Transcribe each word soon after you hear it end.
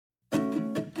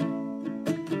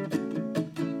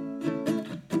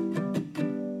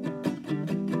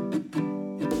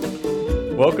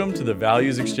Welcome to the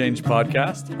Values Exchange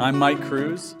podcast. I'm Mike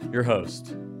Cruz, your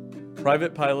host,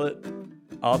 private pilot,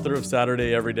 author of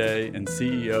Saturday Every Day, and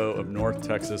CEO of North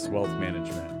Texas Wealth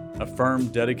Management, a firm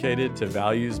dedicated to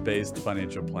values-based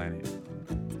financial planning.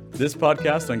 This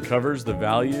podcast uncovers the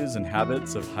values and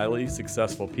habits of highly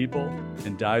successful people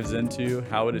and dives into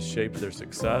how it has shaped their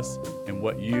success and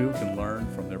what you can learn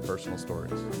from their personal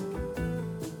stories.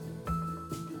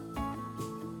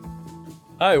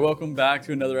 Hi, welcome back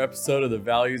to another episode of the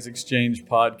Values Exchange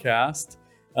podcast.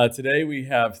 Today we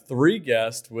have three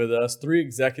guests with us, three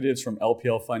executives from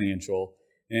LPL Financial,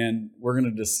 and we're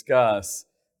going to discuss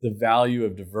the value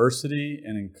of diversity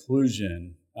and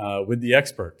inclusion with the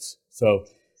experts. So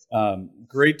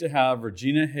great to have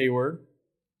Regina Heyward,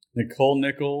 Nicole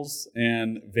Nichols,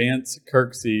 and Vance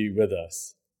Kirksey with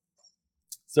us.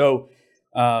 So,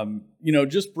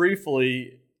 just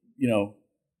briefly,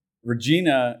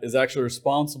 Regina is actually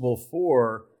responsible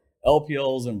for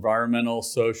LPL's environmental,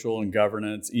 social, and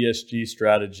governance, ESG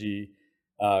strategy,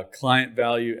 client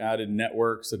value added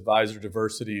networks, advisor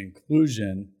diversity,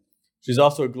 inclusion. She's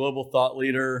also a global thought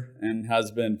leader and has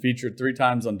been featured 3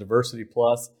 times on Diversity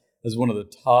Plus as one of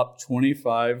the top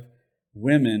 25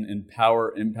 women in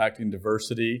power impacting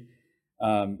diversity.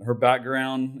 Her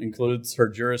background includes her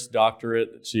Juris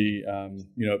Doctorate that she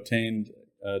obtained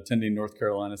attending North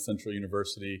Carolina Central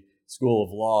University School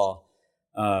of Law.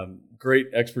 Great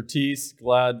expertise.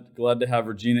 Glad to have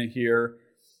Regina here.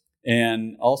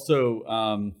 And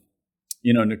also,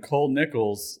 Nicole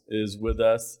Nichols is with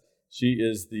us. She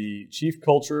is the Chief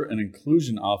Culture and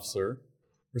Inclusion Officer,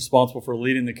 responsible for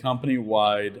leading the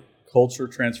company-wide culture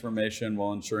transformation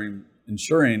while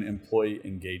ensuring employee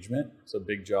engagement. It's a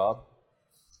big job.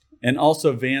 And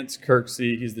also Vance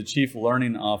Kirksey, he's the Chief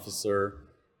Learning Officer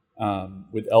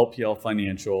with LPL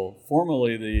Financial,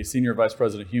 formerly the Senior Vice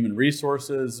President of Human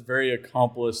Resources, very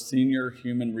accomplished senior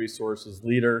human resources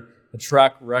leader, a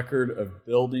track record of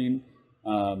building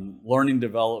learning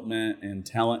development and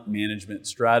talent management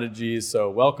strategies. So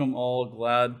welcome all,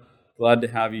 glad to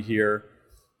have you here.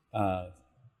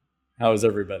 How is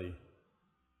everybody?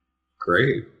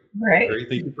 Great.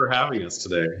 Thank you for having us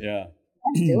today. Yeah.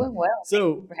 I'm doing well.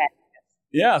 So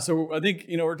I think,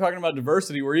 we're talking about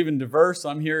diversity. We're even diverse.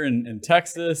 I'm here in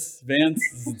Texas. Vance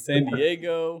is in San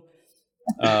Diego.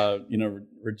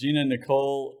 Regina,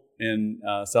 Nicole in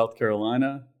South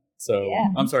Carolina. So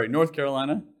I'm sorry, North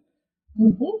Carolina.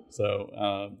 Mm-hmm.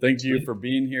 So thank you for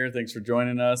being here. Thanks for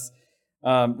joining us.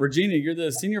 Regina, you're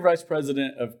the Senior Vice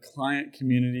President of Client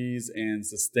Communities and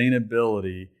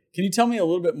Sustainability. Can you tell me a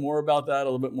little bit more about that, a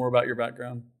little bit more about your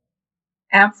background?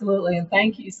 Absolutely. And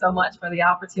thank you so much for the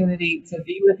opportunity to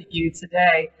be with you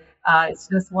today. It's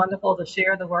just wonderful to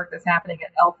share the work that's happening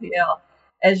at LPL.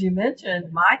 As you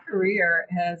mentioned, my career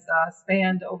has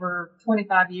spanned over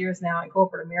 25 years now in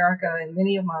corporate America, and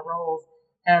many of my roles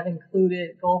have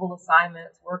included global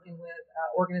assignments, working with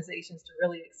organizations to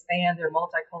really expand their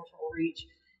multicultural reach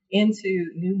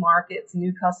into new markets,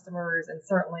 new customers, and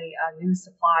certainly new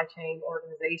supply chain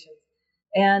organizations.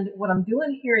 And what I'm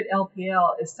doing here at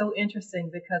LPL is so interesting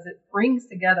because it brings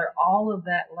together all of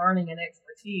that learning and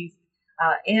expertise,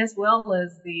 as well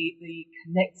as the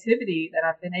connectivity that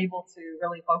I've been able to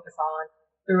really focus on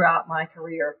throughout my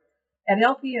career. At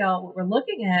LPL, what we're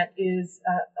looking at is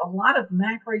a lot of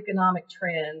macroeconomic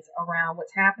trends around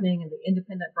what's happening in the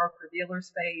independent broker-dealer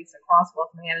space, across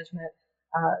wealth management,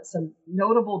 some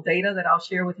notable data that I'll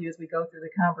share with you as we go through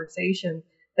the conversation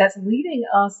that's leading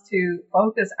us to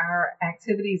focus our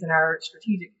activities and our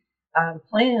strategic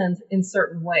plans in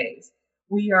certain ways.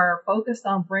 We are focused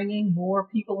on bringing more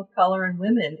people of color and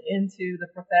women into the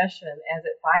profession as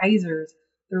advisors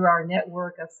through our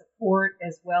network of support,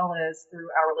 as well as through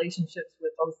our relationships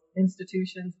with both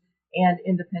institutions and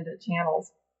independent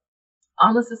channels.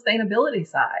 On the sustainability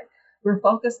side, we're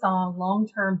focused on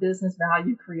long-term business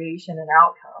value creation and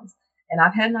outcomes. And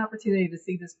I've had an opportunity to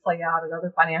see this play out at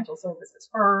other financial services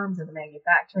firms in the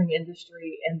manufacturing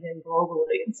industry and then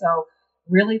globally. And so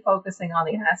really focusing on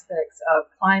the aspects of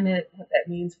climate, what that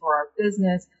means for our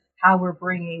business, how we're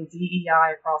bringing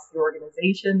DEI across the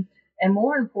organization, and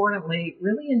more importantly,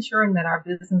 really ensuring that our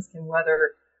business can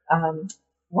weather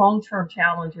long-term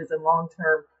challenges and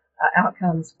long-term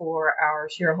outcomes for our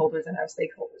shareholders and our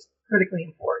stakeholders, critically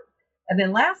important. And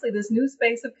then lastly, this new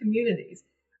space of communities.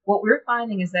 What we're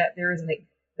finding is that there is an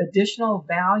additional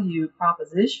value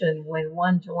proposition when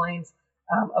one joins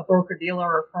a broker-dealer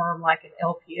or a firm like an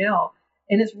LPL,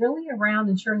 and it's really around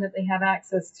ensuring that they have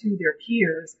access to their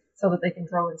peers so that they can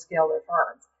grow and scale their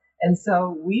firms. And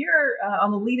so we're on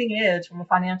the leading edge from a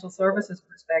financial services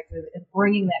perspective in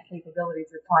bringing that capability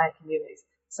to client communities.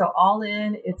 So all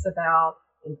in, it's about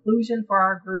inclusion for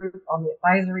our group on the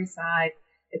advisory side.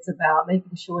 It's about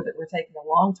making sure that we're taking a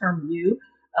long-term view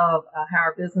of how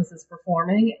our business is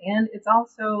performing. And it's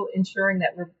also ensuring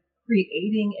that we're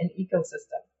creating an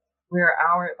ecosystem where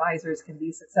our advisors can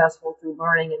be successful through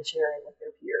learning and sharing with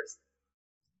their peers.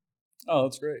 Oh,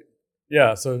 that's great.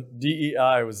 Yeah, so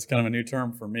DEI was kind of a new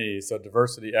term for me. So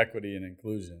diversity, equity, and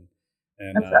inclusion.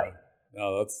 And that's right.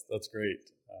 No, that's great.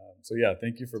 So yeah,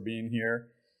 thank you for being here.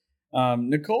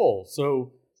 Nicole,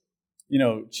 so,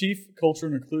 Chief Culture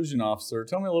and Inclusion Officer,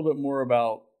 tell me a little bit more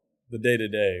about the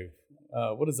day-to-day.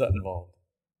 What does that involve?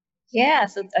 Yeah.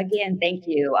 So again, thank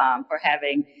you for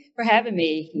having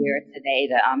me here today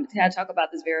to kind of talk about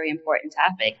this very important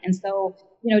topic. And so,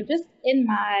 just in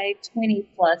my 20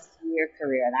 plus year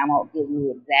career, and I won't give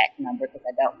you the exact number because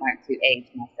I don't want to age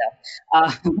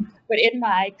myself, but in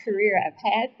my career, I've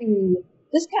had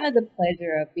just kind of the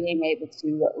pleasure of being able to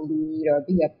lead or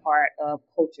be a part of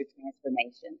culture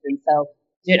transformations. And so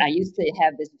I used to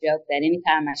have this joke that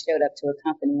anytime I showed up to a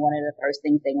company, one of the first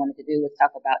things they wanted to do was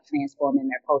talk about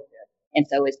transforming their culture. And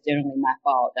so it's generally my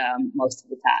fault most of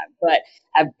the time. But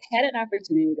I've had an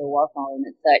opportunity to work on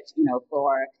such,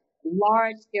 for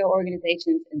large scale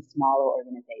organizations and smaller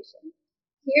organizations.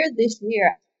 Here this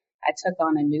year, I took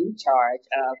on a new charge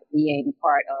of being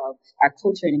part of our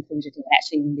culture and inclusion team,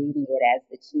 actually leading it as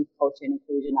the Chief Culture and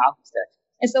Inclusion Officer.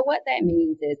 And so what that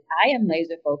means is I am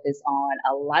laser focused on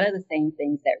a lot of the same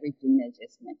things that Regina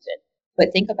just mentioned,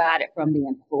 but think about it from the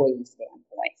employee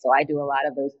standpoint. So I do a lot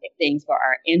of those things for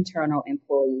our internal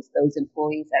employees, those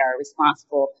employees that are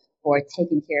responsible for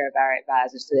taking care of our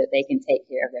advisors so that they can take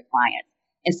care of their clients.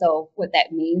 And so what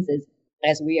that means is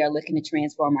as we are looking to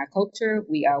transform our culture,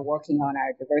 we are working on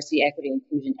our diversity, equity, and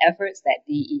inclusion efforts, that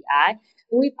DEI.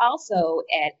 But we've also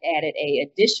added a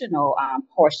additional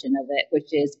portion of it, which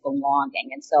is belonging.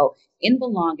 And so in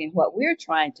belonging, what we're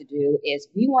trying to do is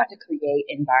we want to create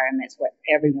environments where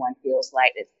everyone feels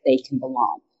like that they can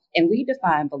belong. And we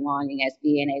define belonging as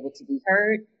being able to be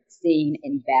heard, seen,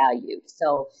 and valued.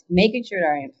 So making sure that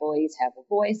our employees have a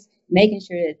voice, making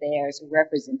sure that there's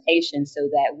representation so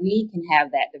that we can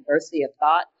have that diversity of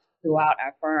thought throughout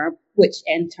our firm, which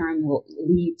in turn will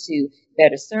lead to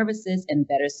better services and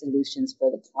better solutions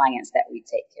for the clients that we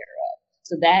take care of.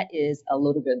 So that is a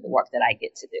little bit of the work that I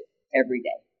get to do every day.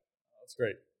 That's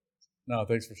great. No,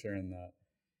 thanks for sharing that.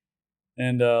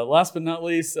 And last but not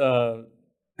least,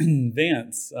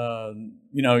 Vance,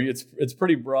 it's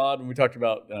pretty broad when we talked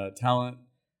about talent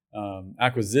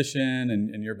acquisition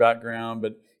and your background,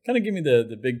 but kind of give me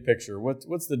the big picture.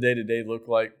 What's the day-to-day look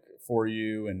like for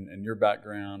you and your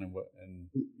background and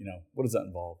what does that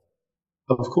involve?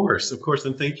 Of course.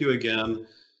 And thank you again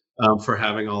for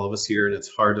having all of us here. And it's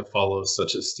hard to follow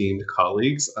such esteemed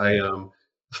colleagues. I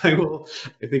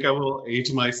think I will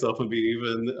age myself and be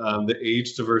even the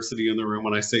age diversity in the room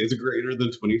when I say it's greater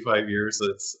than 25 years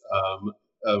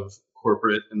of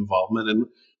corporate involvement. And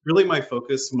really my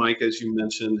focus, Mike, as you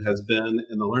mentioned, has been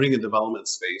in the learning and development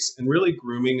space and really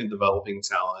grooming and developing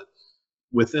talent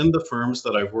within the firms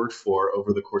that I've worked for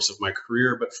over the course of my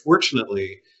career. But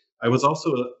fortunately, I was also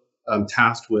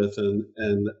tasked with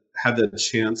and had the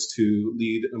chance to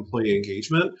lead employee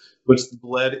engagement, which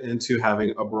bled into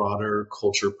having a broader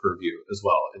culture purview as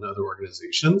well in other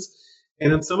organizations.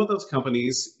 And in some of those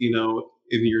companies, in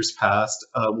years past,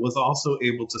 was also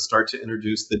able to start to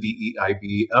introduce the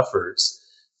DEIB efforts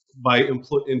by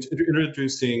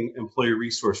introducing employee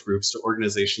resource groups to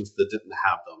organizations that didn't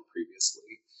have them previously.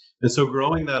 And so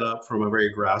growing that up from a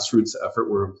very grassroots effort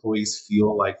where employees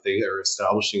feel like they are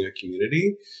establishing a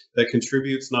community that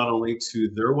contributes not only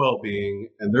to their well-being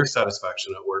and their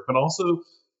satisfaction at work, but also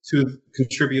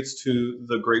contributes to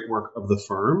the great work of the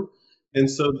firm. And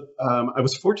so I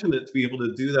was fortunate to be able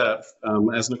to do that.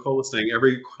 As Nicole was saying,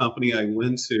 every company I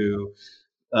went to,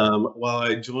 while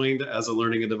I joined as a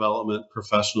learning and development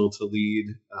professional to lead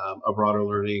a broader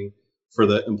learning for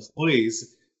the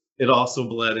employees, it also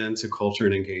bled into culture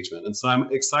and engagement. And so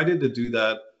I'm excited to do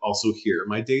that also here.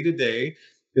 My day-to-day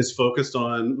is focused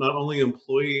on not only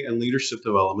employee and leadership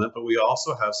development, but we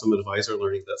also have some advisor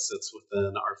learning that sits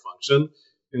within our function.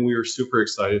 And we are super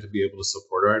excited to be able to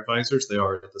support our advisors. They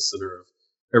are at the center of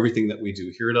everything that we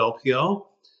do here at LPL.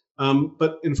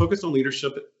 But in focused on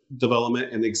leadership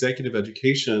development and executive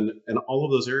education and all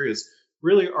of those areas,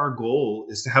 really our goal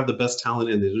is to have the best talent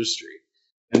in the industry.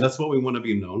 And that's what we want to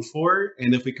be known for.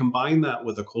 And if we combine that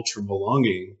with a culture of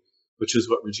belonging, which is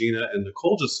what Regina and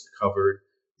Nicole just covered,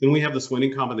 then we have this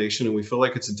winning combination. And we feel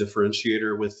like it's a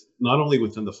differentiator with not only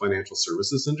within the financial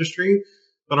services industry,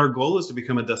 but our goal is to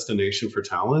become a destination for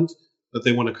talent that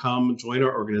they want to come join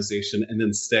our organization and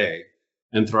then stay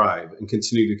and thrive and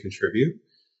continue to contribute.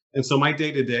 And so my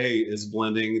day to day is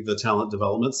blending the talent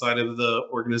development side of the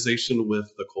organization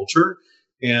with the culture.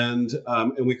 And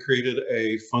we created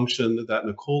a function that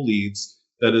Nicole leads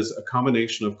that is a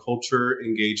combination of culture,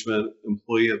 engagement,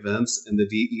 employee events, and the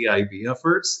DEIB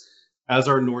efforts as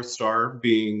our North Star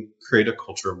being create a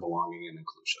culture of belonging and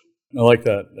inclusion. I like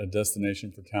that, a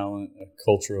destination for talent, a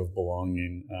culture of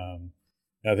belonging.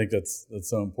 I think that's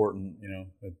so important.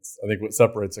 I think what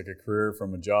separates like a career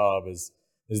from a job is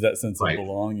that sense of Right.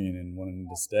 belonging and wanting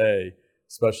to stay,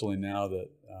 especially now that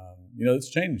it's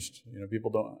changed. People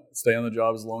don't stay on the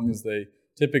job as long as they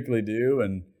typically do,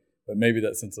 but maybe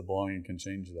that sense of belonging can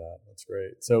change that. That's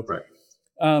great. So, Right.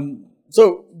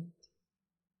 So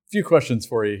a few questions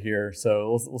for you here.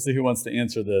 So we'll see who wants to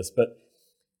answer this, but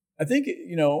I think,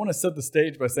 I want to set the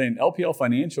stage by saying LPL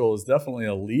Financial is definitely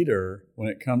a leader when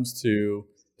it comes to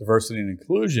diversity and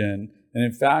inclusion. And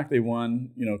in fact, they won,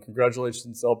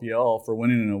 congratulations LPL for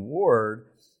winning an award,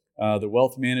 the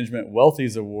Wealth Management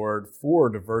Wealthies Award for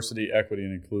Diversity, Equity,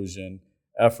 and Inclusion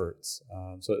efforts.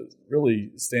 So it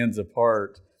really stands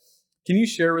apart. Can you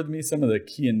share with me some of the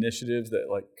key initiatives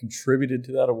that contributed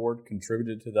to that award,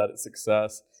 contributed to that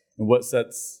success, and what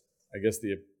sets, I guess,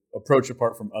 the approach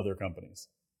apart from other companies?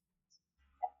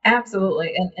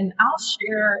 Absolutely. And I'll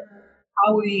share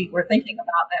how we were thinking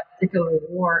about that particular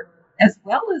award, as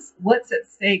well as what's at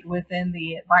stake within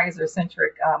the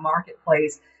advisor-centric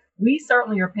marketplace. We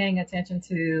certainly are paying attention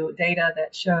to data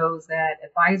that shows that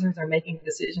advisors are making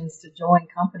decisions to join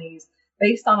companies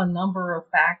based on a number of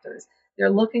factors.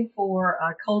 They're looking for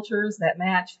cultures that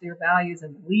match their values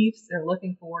and beliefs. They're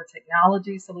looking for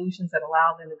technology solutions that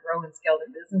allow them to grow and scale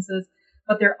their businesses.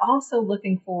 But they're also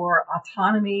looking for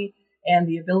autonomy and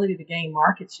the ability to gain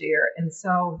market share. And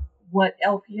so what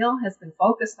LPL has been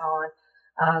focused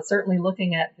on, certainly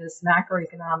looking at this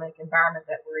macroeconomic environment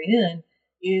that we're in,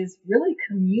 is really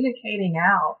communicating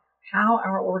out how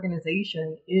our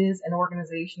organization is an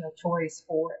organization of choice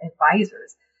for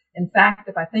advisors. In fact,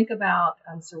 if I think about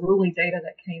Cerulli data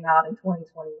that came out in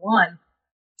 2021,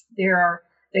 there are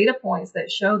data points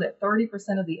that show that 30%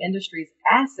 of the industry's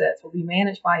assets will be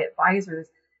managed by advisors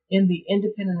in the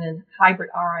independent and hybrid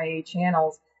RIA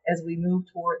channels as we move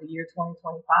toward the year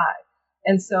 2025.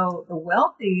 And so the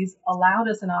Wealthies allowed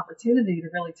us an opportunity to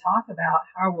really talk about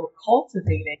how we're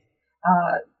cultivating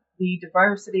the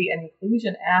diversity and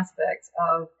inclusion aspects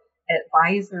of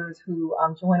advisors who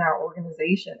join our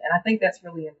organization. And I think that's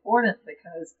really important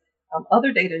because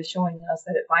other data is showing us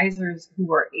that advisors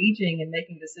who are aging and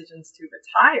making decisions to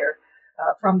retire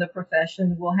from the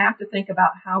profession, we'll have to think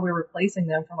about how we're replacing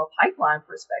them from a pipeline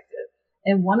perspective.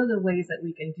 And one of the ways that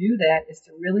we can do that is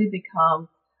to really become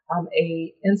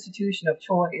a institution of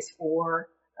choice for,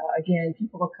 again,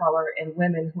 people of color and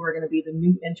women who are going to be the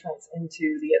new entrants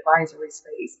into the advisory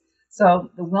space.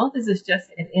 So the Wealthies is just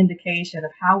an indication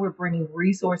of how we're bringing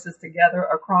resources together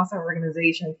across our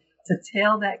organization to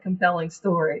tell that compelling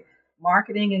story.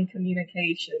 Marketing and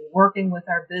communication, working with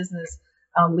our business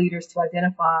leaders to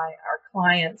identify our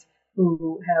clients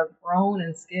who have grown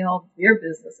and scaled their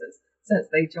businesses since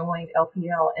they joined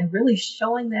LPL, and really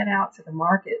showing that out to the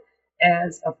market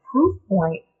as a proof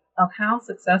point of how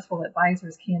successful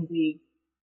advisors can be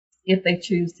if they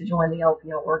choose to join the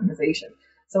LPL organization.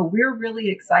 So we're really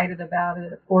excited about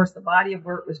it. Of course, the body of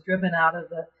work was driven out of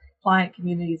the client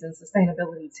communities and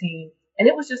sustainability team. And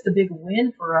it was just a big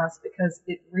win for us because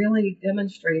it really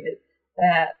demonstrated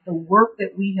that the work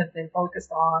that we have been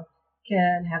focused on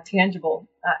can have tangible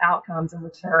outcomes and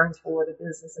returns for the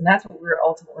business. And that's what we're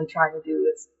ultimately trying to do.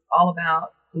 It's all about,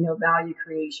 value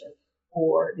creation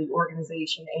for the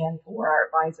organization and for our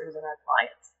advisors and our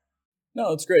clients.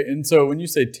 No, that's great. And so when you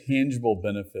say tangible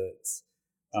benefits,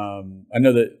 I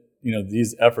know that,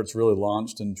 these efforts really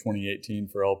launched in 2018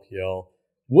 for LPL.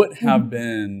 What have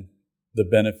been the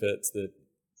benefits that,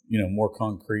 more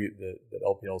concrete that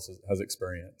LPL has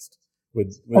experienced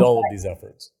with all of these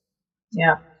efforts?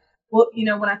 Yeah. Well,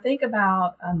 when I think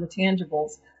about the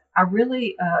tangibles, I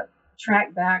really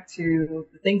track back to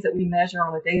the things that we measure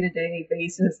on a day-to-day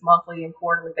basis, monthly and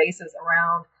quarterly basis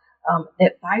around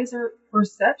advisor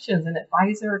perceptions and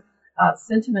advisor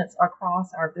sentiments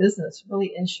across our business,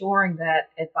 really ensuring that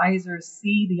advisors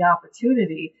see the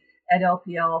opportunity at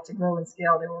LPL to grow and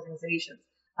scale their organizations.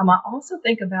 I also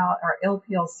think about our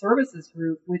LPL services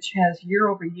group, which has year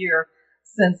over year,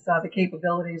 since the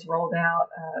capabilities rolled out,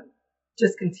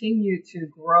 just continued to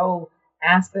grow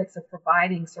aspects of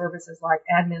providing services like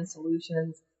admin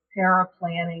solutions,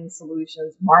 para-planning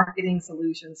solutions, marketing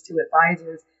solutions to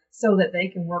advisors so that they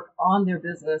can work on their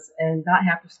business and not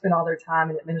have to spend all their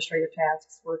time in administrative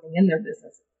tasks working in their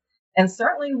business. And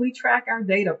certainly we track our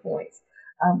data points.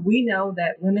 We know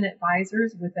that women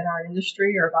advisors within our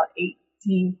industry are about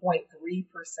 18.3%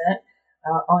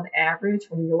 on average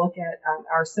when you look at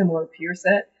our similar peer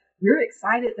set. We're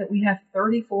excited that we have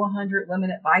 3,400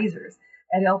 women advisors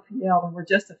at LPL, and we're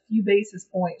just a few basis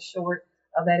points short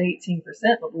of that 18%,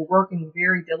 but we're working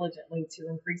very diligently to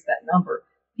increase that number.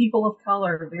 People of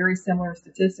color, very similar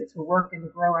statistics. We're working to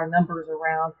grow our numbers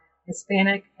around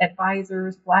Hispanic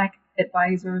advisors, Black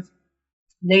advisors,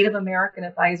 Native American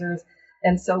advisors.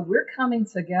 And so we're coming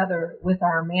together with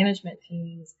our management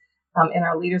teams and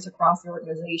our leaders across the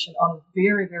organization on a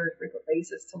very, very frequent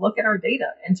basis to look at our data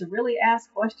and to really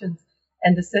ask questions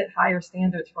and to set higher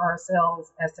standards for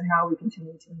ourselves as to how we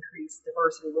continue to increase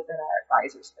diversity within our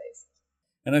advisor space.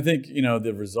 And I think,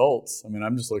 the results,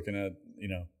 I'm just looking at,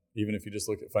 even if you just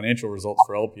look at financial results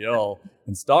for LPL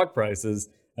and stock prices,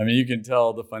 you can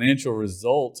tell the financial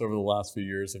results over the last few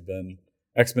years have been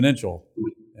exponential.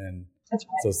 And that's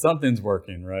right. So something's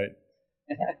working, right?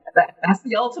 That's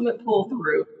the ultimate pull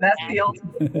through. That's the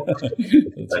ultimate pull through.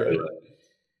 That's right.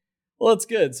 Well, that's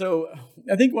good. So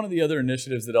I think one of the other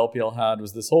initiatives that LPL had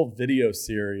was this whole video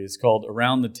series called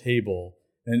Around the Table,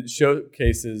 and it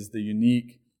showcases the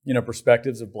unique,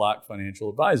 perspectives of Black financial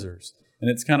advisors. And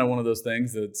it's kind of one of those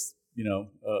things that's,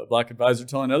 a Black advisor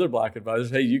telling other Black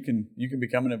advisors, hey, you can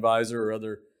become an advisor, or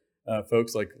other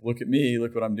folks like, look at me,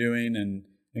 look what I'm doing,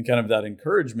 and kind of that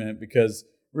encouragement, because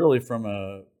really from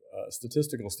a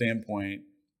statistical standpoint,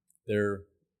 they're,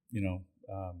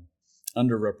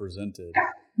 underrepresented.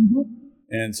 Mm-hmm.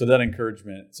 And so that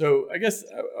encouragement. So I guess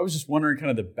I was just wondering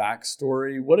kind of the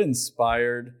backstory, what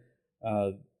inspired,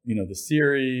 the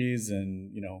series,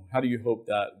 and, how do you hope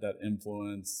that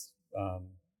influence,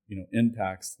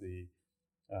 impacts the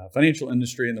financial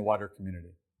industry and the wider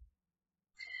community?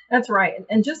 That's right.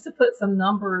 And just to put some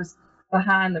numbers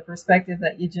behind the perspective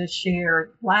that you just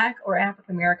shared, Black or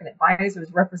African American advisors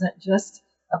represent just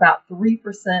about 3%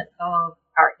 of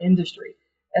our industry.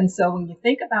 And so when you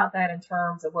think about that in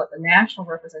terms of what the national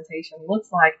representation looks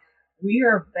like, we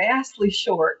are vastly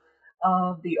short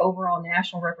of the overall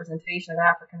national representation of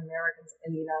African Americans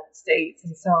in the United States.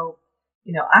 And so,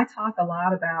 I talk a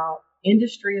lot about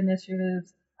industry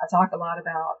initiatives. I talk a lot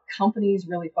about companies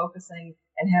really focusing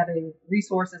and having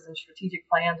resources and strategic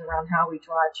plans around how we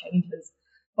drive changes.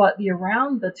 But the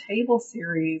Around the Table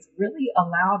series really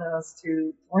allowed us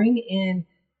to bring in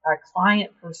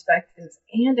client perspectives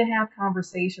and to have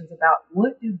conversations about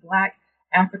what do Black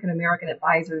African American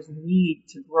advisors need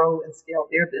to grow and scale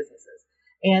their businesses.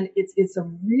 And it's a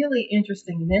really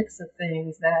interesting mix of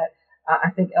things that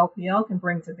I think LPL can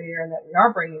bring to bear, and that we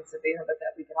are bringing to bear, but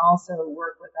that we can also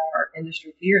work with our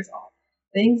industry peers on.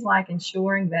 Things like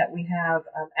ensuring that we have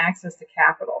access to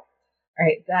capital,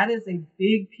 right? That is a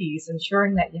big piece,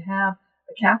 ensuring that you have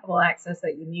the capital access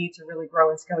that you need to really grow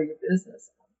and scale your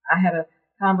business. I had a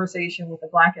conversation with a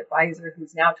Black advisor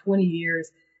who's now 20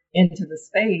 years into the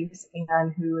space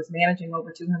and who is managing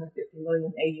over 250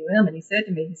 million AUM. And he said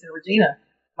to me, Regina,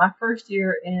 my first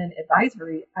year in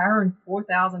advisory, I earned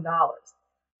 $4,000.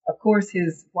 Of course,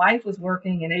 his wife was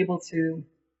working and able to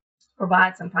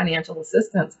provide some financial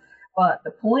assistance. But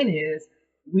the point is,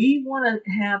 we want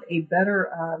to have a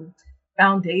better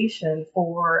foundation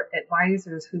for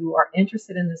advisors who are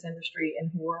interested in this industry and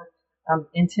who are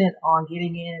intent on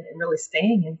getting in and really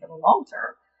staying in for the long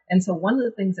term. And so one of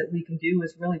the things that we can do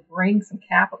is really bring some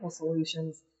capital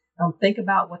solutions, think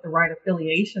about what the right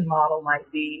affiliation model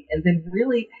might be, and then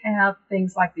really have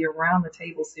things like the Around the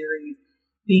Table series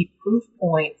be proof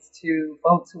points to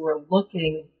folks who are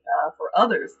looking for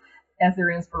others as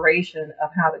their inspiration of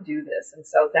how to do this. And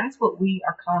so that's what we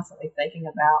are constantly thinking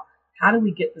about. How do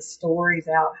we get the stories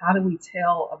out? How do we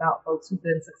tell about folks who've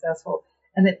been successful?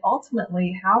 And then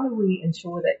ultimately, how do we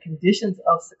ensure that conditions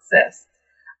of success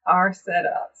are set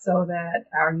up so that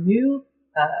our new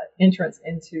entrants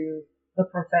into the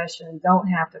profession don't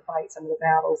have to fight some of the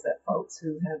battles that folks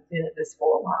who have been at this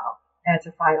for a while had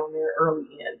to fight on their early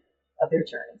end of their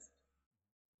journeys.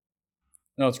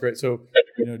 No, it's great. So,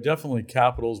 definitely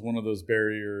capital is one of those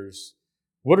barriers.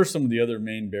 What are some of the other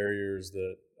main barriers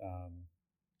that,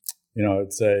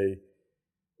 I'd say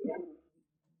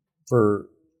for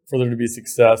there to be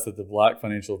success, that the Black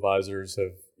financial advisors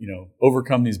have,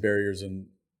 overcome these barriers in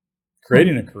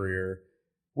creating a career?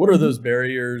 What are those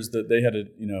barriers that they had to,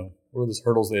 what are those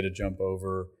hurdles they had to jump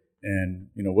over, and,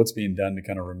 what's being done to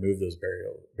kind of remove those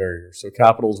barriers? So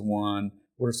capital is one.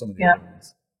 What are some of the other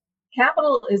ones?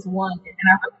 Capital is one,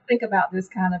 and I think about this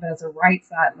kind of as a right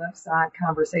side, left side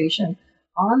conversation.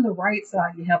 On the right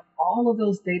side, you have all of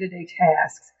those day-to-day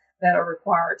tasks that are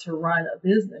required to run a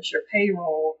business, your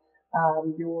payroll,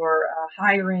 your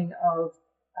hiring of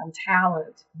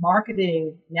talent,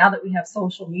 marketing. Now that we have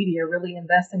social media, really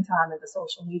investing time into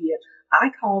social media. I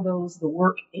call those the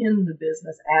work in the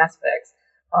business aspects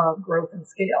of growth and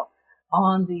scale.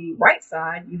 On the right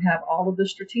side, you have all of the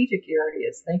strategic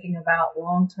areas, thinking about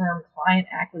long-term client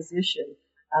acquisition,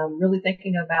 really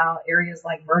thinking about areas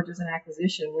like mergers and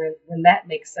acquisition when that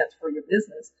makes sense for your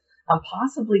business,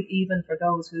 possibly even for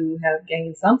those who have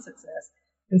gained some success,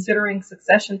 considering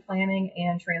succession planning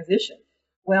and transition.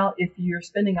 Well, if you're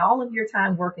spending all of your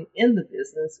time working in the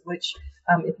business, which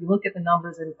if you look at the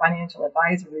numbers in financial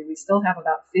advisory, we still have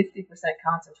about 50%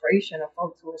 concentration of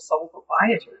folks who are sole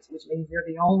proprietors, which means you're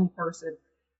the only person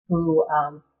who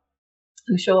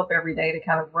show up every day to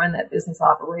kind of run that business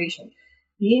operation.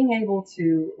 Being able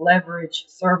to leverage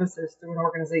services through an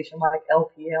organization like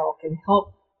LPL can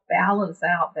help balance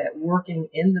out that working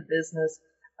in the business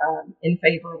in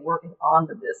favor of working on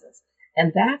the business.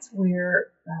 And that's where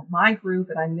my group,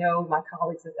 and I know my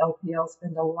colleagues at LPL,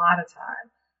 spend a lot of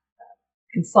time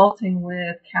consulting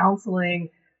with, counseling,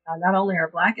 not only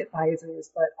our Black advisors,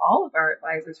 but all of our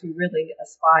advisors who really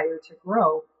aspire to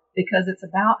grow, because it's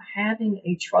about having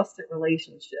a trusted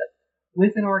relationship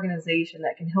with an organization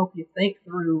that can help you think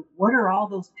through what are all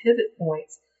those pivot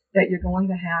points that you're going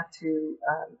to have to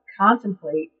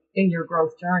contemplate in your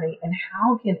growth journey, and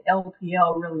how can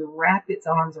LPL really wrap its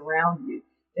arms around you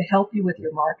to help you with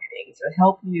your marketing, to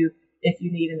help you if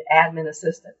you need an admin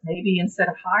assistant. Maybe instead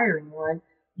of hiring one,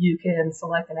 you can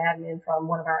select an admin from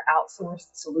one of our outsourced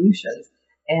solutions.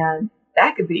 And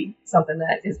that could be something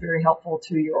that is very helpful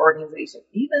to your organization.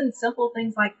 Even simple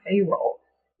things like payroll,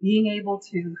 being able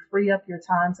to free up your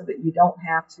time so that you don't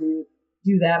have to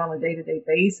do that on a day-to-day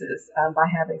basis by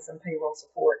having some payroll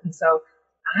support. And so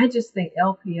I just think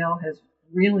LPL has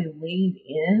really leaned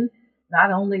in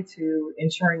not only to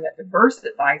ensuring that diverse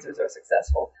advisors are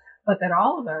successful, but that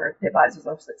all of our advisors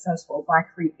are successful by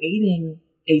creating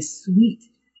a suite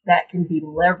that can be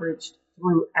leveraged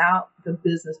throughout the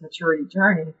business maturity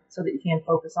journey so that you can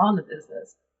focus on the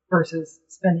business versus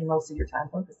spending most of your time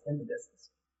focused in the business.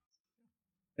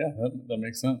 Yeah, that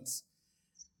makes sense.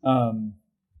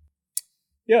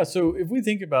 Yeah, so if we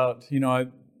think about, I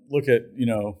look at,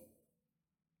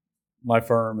 my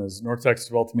firm is North Texas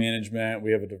Wealth Management.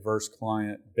 We have a diverse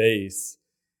client base.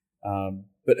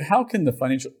 But how can the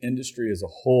financial industry as a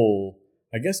whole,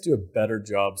 I guess, do a better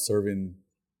job serving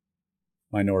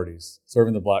minorities,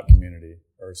 serving the Black community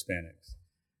or Hispanics?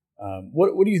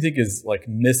 What do you think is like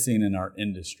missing in our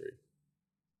industry?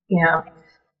 Yeah,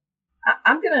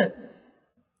 I'm going to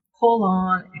pull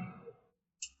on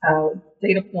a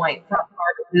data point from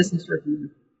Harvard Business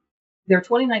Review. Their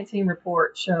 2019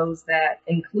 report shows that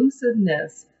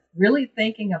inclusiveness, really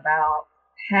thinking about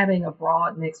having a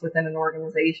broad mix within an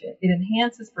organization, it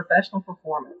enhances professional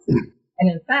performance. And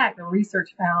in fact, the research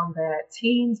found that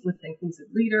teams with inclusive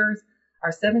leaders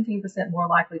are 17% more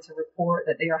likely to report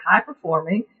that they are high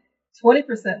performing,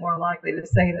 20% more likely to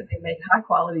say that they make high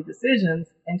quality decisions,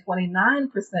 and 29%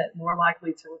 more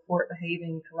likely to report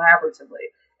behaving collaboratively.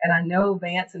 And I know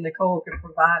Vance and Nicole can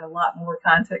provide a lot more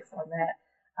context on that,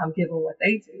 given what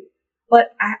they do.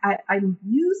 But I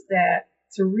use that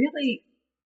to really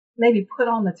maybe put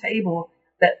on the table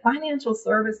that financial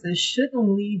services shouldn't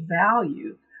leave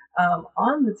value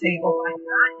on the table by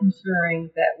not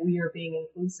ensuring that we are being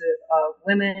inclusive of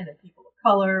women and people of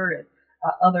color and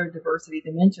other diversity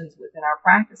dimensions within our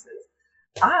practices.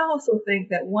 I also think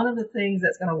that one of the things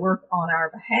that's going to work on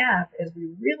our behalf as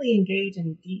we really engage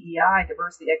in DEI,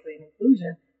 diversity, equity, and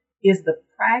inclusion, is the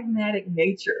pragmatic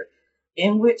nature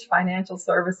in which financial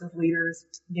services leaders,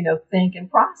 think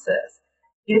and process.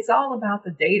 It's all about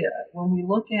the data. When we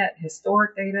look at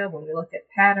historic data, when we look at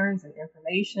patterns and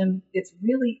information, it's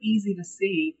really easy to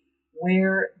see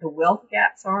where the wealth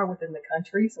gaps are within the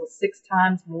country. So 6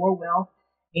 times more wealth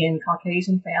in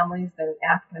Caucasian families than in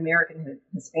African American and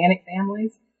Hispanic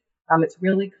families. It's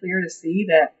really clear to see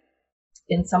that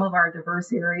in some of our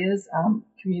diverse areas,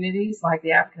 communities like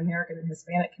the African American and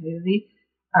Hispanic community,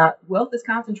 wealth is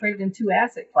concentrated in 2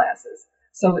 asset classes.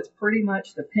 So it's pretty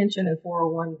much the pension and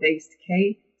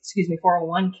 401k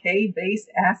based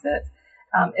assets,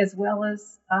 as well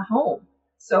as a home.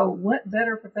 So what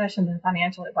better profession than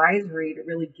financial advisory to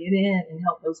really get in and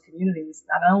help those communities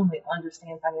not only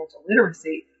understand financial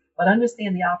literacy, but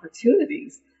understand the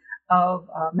opportunities of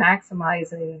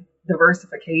maximizing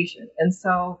diversification. And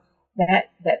so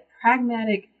that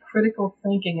pragmatic, critical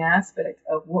thinking aspect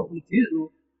of what we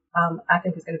do, I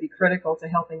think is going to be critical to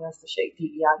helping us to shape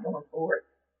DEI going forward.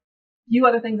 A few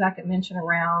other things I could mention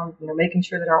around, making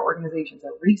sure that our organizations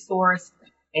are resourced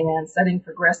and setting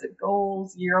progressive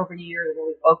goals year over year to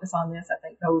really focus on this. I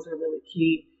think those are really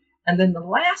key. And then the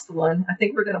last one, I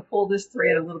think we're going to pull this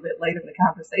thread a little bit later in the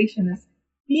conversation, is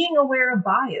being aware of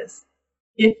bias.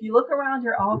 If you look around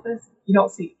your office, you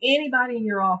don't see anybody in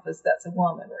your office that's a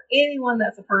woman or anyone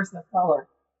that's a person of color.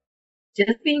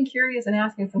 Just being curious and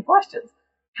asking some questions.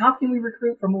 How can we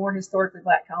recruit for more historically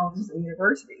Black colleges and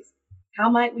universities? How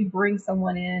might we bring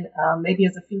someone in, maybe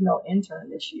as a female intern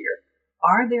this year?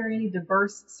 Are there any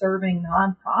diverse serving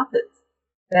nonprofits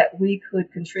that we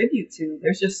could contribute to?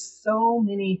 There's just so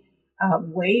many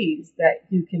ways that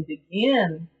you can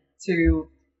begin to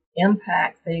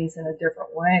impact things in a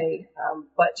different way.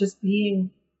 But just being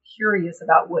curious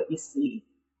about what you see,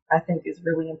 I think, is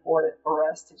really important for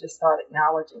us to just start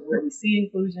acknowledging where we see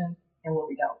inclusion and where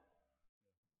we don't.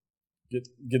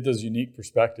 Get those unique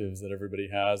perspectives that everybody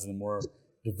has, and the more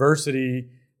diversity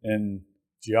and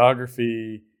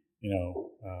geography,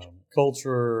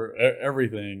 culture,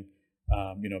 everything,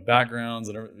 backgrounds,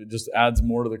 and it just adds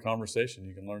more to the conversation.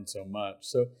 You can learn so much.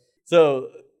 So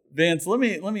Vance, let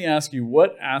me ask you,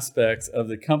 what aspects of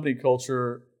the company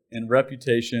culture and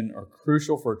reputation are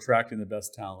crucial for attracting the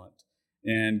best talent?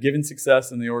 And given success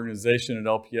in the organization at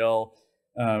LPL,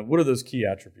 what are those key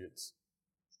attributes?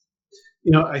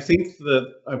 I think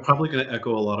that I'm probably going to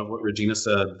echo a lot of what Regina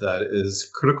said that is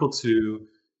critical to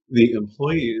the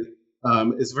employee,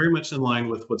 is very much in line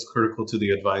with what's critical to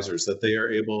the advisors, that they are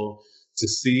able to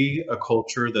see a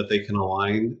culture that they can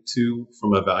align to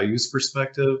from a values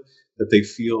perspective, that they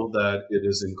feel that it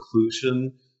is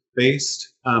inclusion based,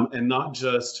 and not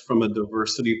just from a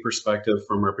diversity perspective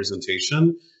from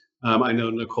representation. I know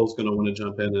Nicole's going to want to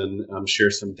jump in and share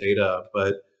some data,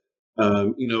 but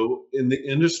in the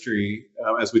industry,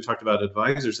 as we talked about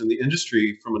advisors, in the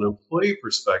industry, from an employee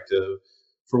perspective,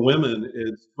 for women,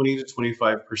 it's 20 to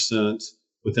 25%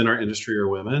 within our industry are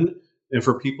women. And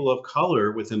for people of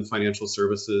color within financial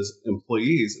services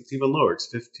employees, it's even lower. It's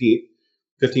 15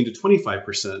 to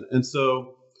 25%. And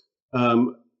so,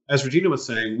 as Regina was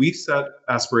saying, we set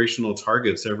aspirational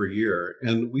targets every year,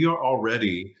 and we are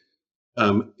already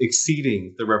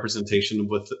exceeding the representation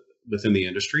within the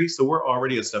industry. So we're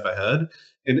already a step ahead.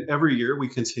 And every year we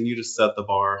continue to set the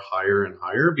bar higher and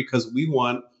higher because we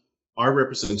want our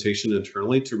representation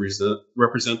internally to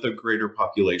represent the greater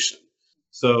population.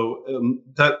 So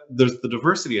that there's the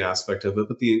diversity aspect of it,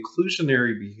 but the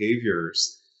inclusionary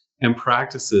behaviors and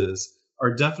practices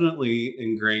are definitely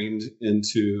ingrained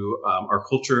into our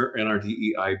culture and our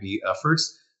DEIB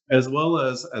efforts, as well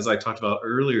as I talked about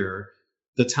earlier,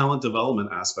 the talent development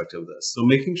aspect of this. So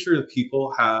making sure that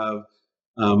people have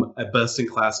a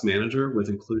best-in-class manager with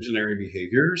inclusionary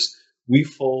behaviors. We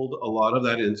fold a lot of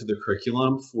that into the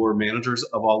curriculum for managers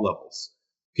of all levels.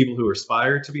 People who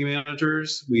aspire to be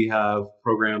managers, we have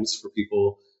programs for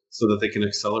people so that they can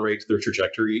accelerate their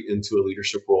trajectory into a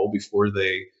leadership role before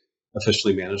they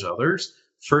officially manage others.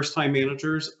 First-time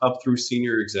managers up through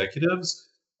senior executives,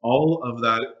 all of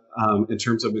that in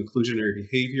terms of inclusionary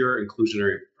behavior,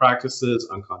 inclusionary practices,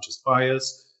 unconscious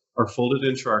bias, are folded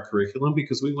into our curriculum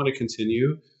because we want to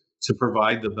continue to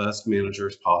provide the best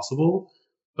managers possible.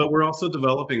 But we're also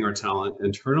developing our talent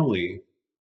internally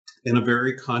in a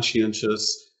very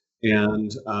conscientious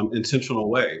and intentional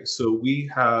way. So we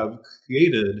have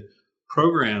created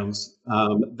programs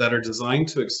that are designed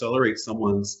to accelerate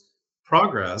someone's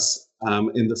progress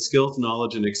in the skills,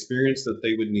 knowledge, and experience that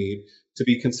they would need to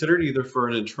be considered either for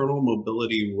an internal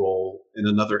mobility role in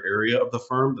another area of the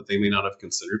firm that they may not have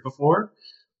considered before,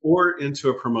 or into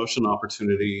a promotion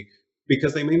opportunity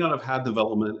because they may not have had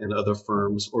development in other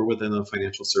firms or within the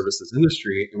financial services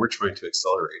industry, and we're trying to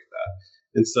accelerate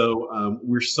that. And so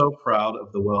we're so proud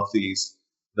of the wealthies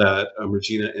that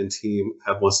Regina and team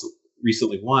have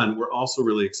recently won. We're also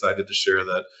really excited to share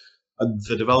that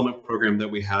the development program that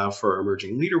we have for our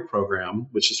Emerging Leader program,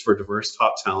 which is for diverse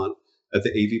top talent at the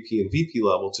AVP and VP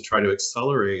level to try to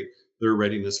accelerate their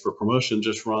readiness for promotion,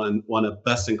 just won a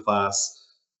best-in-class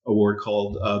award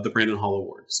called the Brandon Hall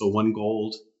Award. So won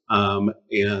gold, and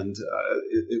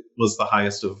it was the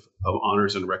highest of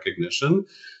honors and recognition.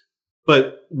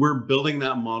 But we're building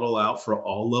that model out for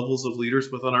all levels of leaders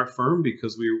within our firm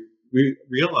because we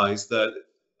realize that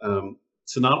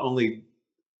to not only,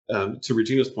 to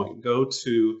Regina's point, go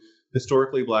to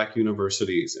historically Black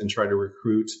universities and try to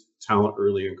recruit talent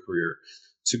early in career,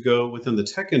 to go within the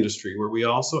tech industry where we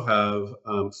also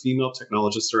have female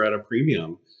technologists are at a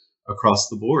premium across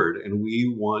the board, and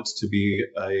we want to be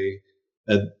a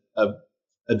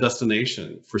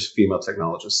destination for female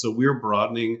technologists. So we're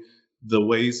broadening the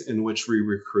ways in which we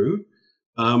recruit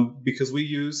because we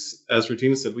use, as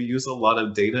Regina said, we use a lot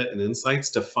of data and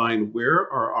insights to find where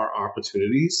are our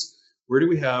opportunities, where do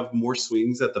we have more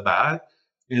swings at the bat,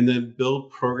 and then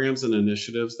build programs and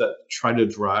initiatives that try to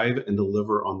drive and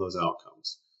deliver on those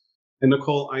outcomes. And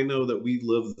Nicole, I know that we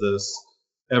live this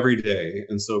every day.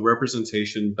 And so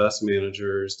representation, best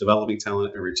managers, developing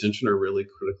talent, and retention are really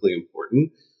critically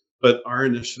important. But our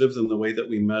initiatives and the way that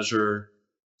we measure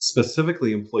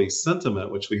specifically employee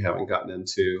sentiment, which we haven't gotten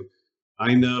into,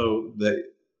 I know that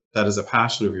that is a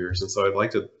passion of yours. And so I'd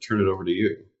like to turn it over to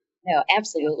you. No,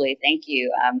 absolutely. Thank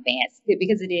you, Vance,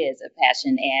 because it is a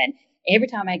passion. And every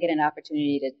time I get an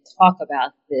opportunity to talk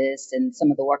about this and some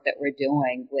of the work that we're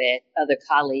doing with other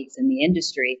colleagues in the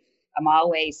industry, I'm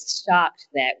always shocked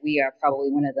that we are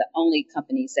probably one of the only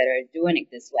companies that are doing it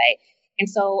this way. And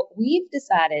so we've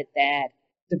decided that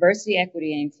diversity,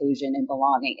 equity, and inclusion and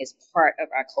belonging is part of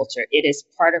our culture. It is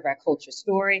part of our culture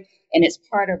story, and it's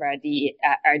part of our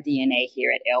DNA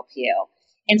here at LPL.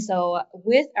 And so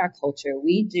with our culture,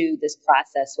 we do this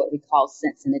process, what we call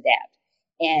sense and adapt.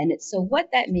 And so what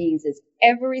that means is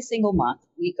every single month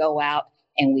we go out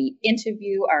and we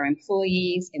interview our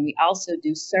employees, and we also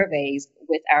do surveys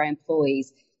with our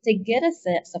employees to get a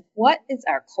sense of what does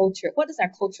our culture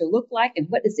look like, and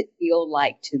what does it feel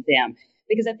like to them.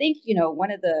 Because I think,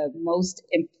 one of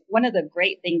the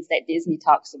great things that Disney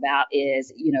talks about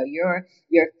is, your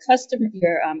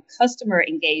customer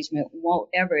engagement won't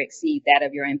ever exceed that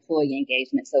of your employee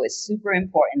engagement. So it's super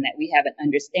important that we have an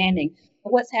understanding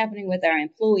of what's happening with our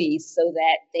employees so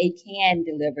that they can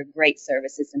deliver great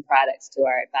services and products to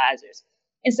our advisors.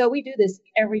 And so we do this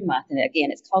every month. And again,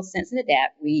 it's called Sense and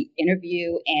Adapt. We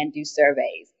interview and do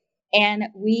surveys. And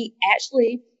we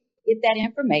actually get that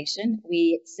information.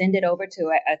 We send it over to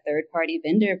a third-party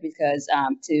vendor because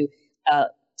to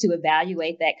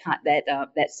evaluate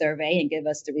that survey and give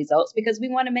us the results, because we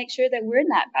want to make sure that we're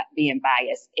not being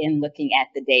biased in looking at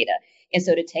the data. And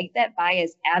so to take that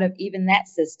bias out of even that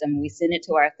system, we send it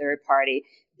to our third-party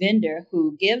vendor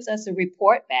who gives us a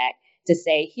report back to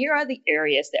say, here are the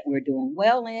areas that we're doing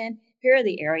well in, here are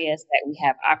the areas that we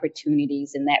have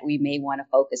opportunities and that we may want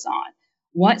to focus on.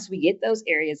 Once we get those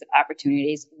areas of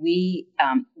opportunities, we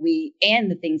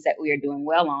and the things that we are doing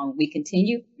well on, we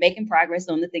continue making progress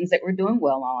on the things that we're doing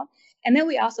well on. And then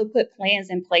we also put plans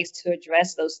in place to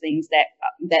address those things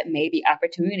that may be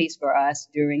opportunities for us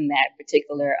during that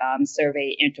particular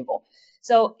survey interval.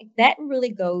 So that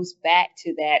really goes back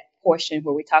to that portion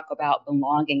where we talk about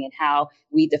belonging and how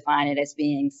we define it as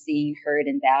being seen, heard,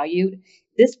 and valued.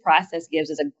 This process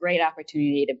gives us a great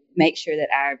opportunity to make sure that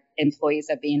our employees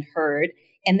are being heard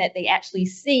and that they actually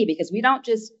see, because we don't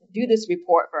just do this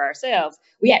report for ourselves.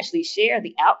 We actually share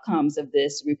the outcomes of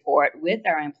this report with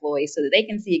our employees so that they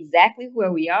can see exactly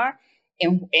where we are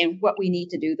and what we need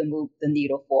to do to move the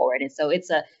needle forward. And so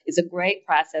it's a great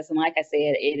process. And like I said,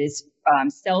 it is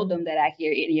seldom that I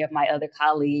hear any of my other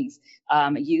colleagues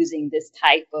using this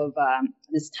type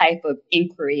of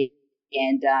inquiry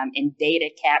and data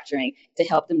capturing to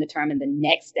help them determine the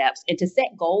next steps and to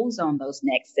set goals on those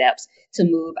next steps to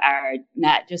move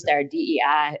not just our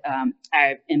DEI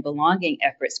and belonging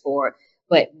efforts forward,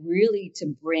 but really to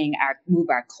move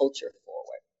our culture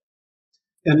forward.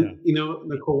 And,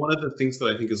 Nicole, one of the things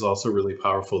that I think is also really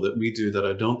powerful that we do that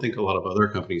I don't think a lot of other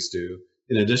companies do,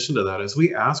 in addition to that, is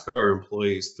we ask our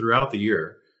employees throughout the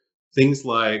year things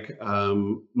like,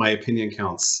 my opinion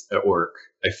counts at work.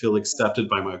 I feel accepted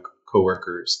by my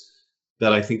coworkers,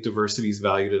 that I think diversity is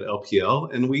valued at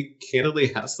LPL. And we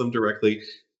candidly ask them directly,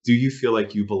 do you feel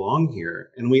like you belong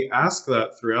here? And we ask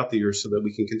that throughout the year so that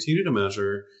we can continue to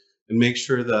measure and make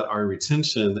sure that our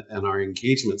retention and our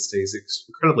engagement stays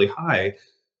incredibly high.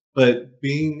 But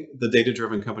being the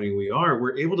data-driven company we are,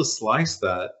 we're able to slice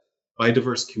that by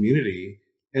diverse community.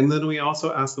 And then we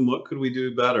also ask them, what could we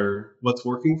do better? What's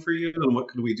working for you? And what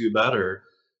could we do better?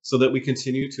 So that we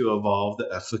continue to evolve the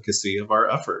efficacy of our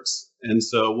efforts. And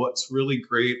so what's really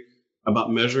great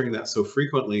about measuring that so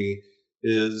frequently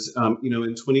is,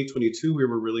 in 2022, we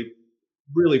were really,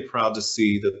 really proud to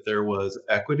see that there was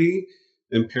equity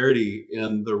and parity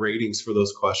in the ratings for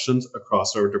those questions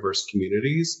across our diverse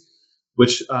communities,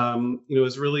 which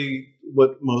is really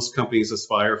what most companies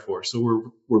aspire for.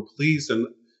 So we're pleased and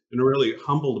really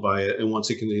humbled by it, and want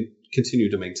to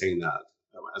continue to maintain that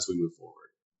as we move forward.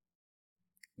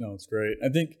 No, it's great. I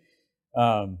think,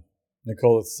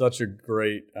 Nicole, it's such a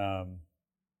great,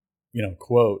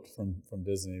 quote from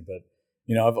Disney. But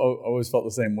I've always felt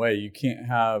the same way. You can't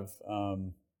have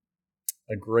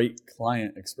a great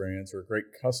client experience or a great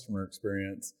customer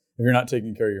experience if you're not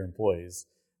taking care of your employees.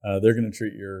 They're going to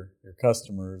treat your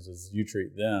customers as you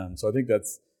treat them. So I think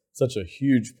that's such a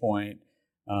huge point.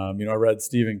 I read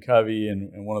Stephen Covey,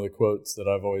 and one of the quotes that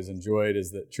I've always enjoyed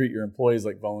is that treat your employees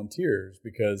like volunteers,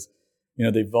 because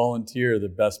they volunteer the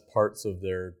best parts of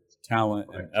their talent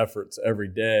and efforts every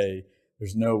day,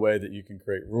 there's no way that you can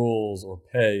create rules or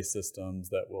pay systems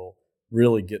that will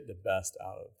really get the best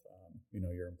out of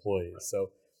your employees.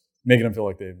 So making them feel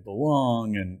like they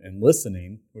belong and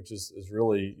listening, which is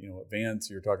really, what Vance,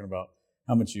 you're talking about,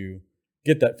 how much you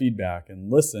get that feedback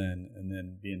and listen and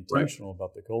then be intentional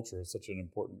about the culture is such an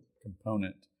important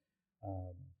component.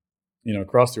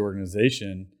 Across the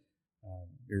organization,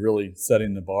 you're really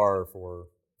setting the bar for,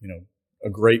 a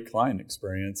great client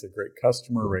experience, a great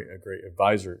customer, a great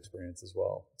advisor experience as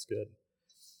well. It's good.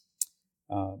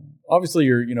 Obviously,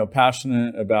 you're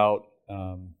passionate about,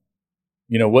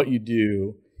 what you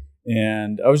do.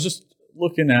 And I was just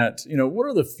looking at, what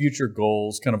are the future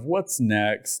goals? Kind of what's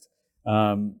next?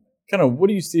 Kind of what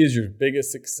do you see as your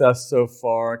biggest success so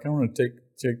far? I kind of want to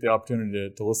take the opportunity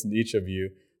to listen to each of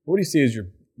you. What do you see as your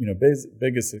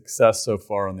biggest success so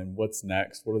far, and then what's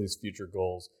next? What are these future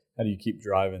goals? How do you keep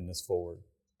driving this forward?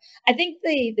 I think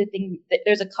the thing that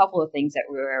there's a couple of things that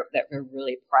we're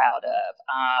really proud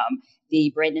of.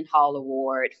 The Brandon Hall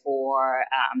Award for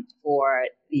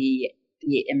the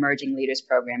Emerging Leaders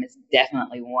Program is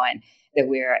definitely one that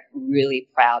we're really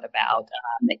proud about.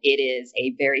 It is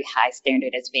a very high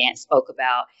standard, as Vance spoke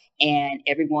about, and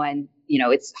everyone,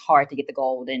 it's hard to get the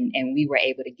gold, and we were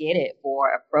able to get it for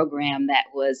a program that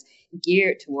was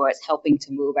geared towards helping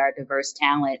to move our diverse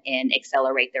talent and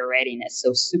accelerate their readiness.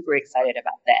 So super excited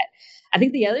about that. I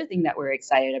think the other thing that we're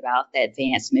excited about that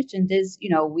Vance mentioned is,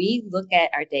 we look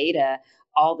at our data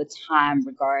all the time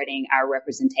regarding our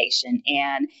representation.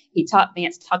 And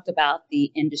Vance talked about the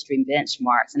industry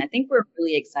benchmarks. And I think we're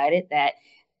really excited that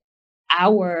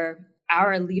our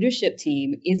leadership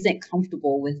team isn't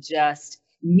comfortable with just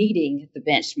meeting the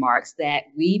benchmarks, that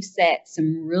we've set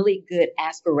some really good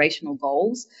aspirational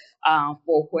goals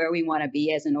for where we want to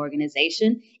be as an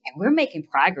organization. And we're making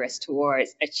progress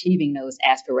towards achieving those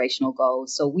aspirational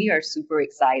goals. So we are super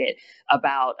excited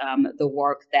about the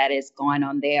work that is going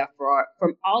on there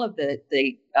from all of the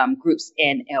groups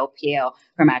in LPL,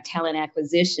 from our talent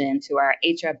acquisition to our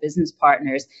HR business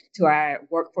partners to our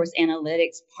workforce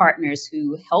analytics partners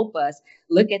who help us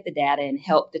look at the data and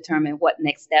help determine what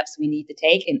next steps we need to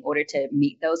take in order to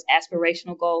meet those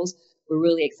aspirational goals. We're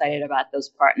really excited about those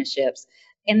partnerships.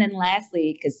 And then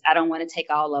lastly, because I don't want to take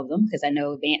all of them, because I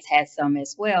know Vance has some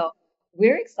as well,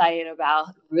 we're excited about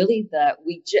really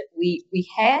we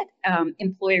had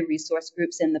employee resource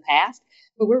groups in the past,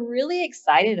 but we're really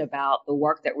excited about the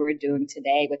work that we're doing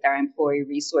today with our employee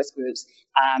resource groups.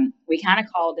 We kind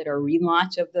of called it a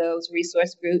relaunch of those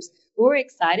resource groups. We're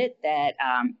excited that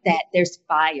there's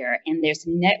fire and there's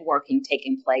networking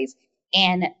taking place.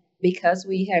 And because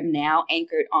we have now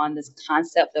anchored on this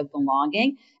concept of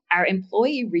belonging, our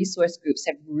employee resource groups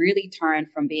have really turned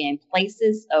from being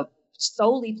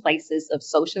solely places of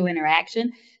social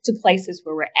interaction to places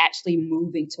where we're actually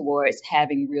moving towards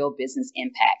having real business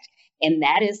impact. And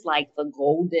that is like the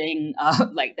golden,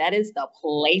 that is the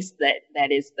place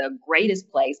that is the greatest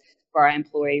place for our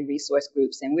employee resource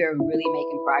groups. And we're really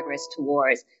making progress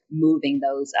towards moving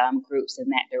those groups in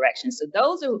that direction. So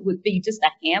those would be just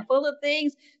a handful of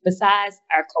things besides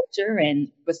our culture and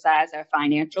besides our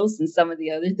financials and some of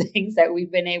the other things that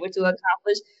we've been able to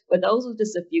accomplish. But those are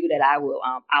just a few that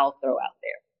I'll throw out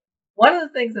there. One of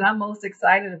the things that I'm most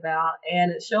excited about,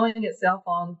 and it's showing itself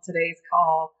on today's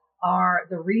call, are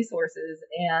the resources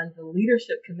and the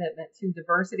leadership commitment to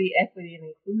diversity, equity, and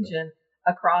inclusion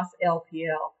across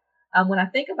LPL. When I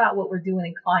think about what we're doing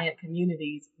in client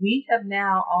communities, we have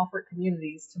now offered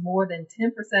communities to more than 10%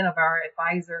 of our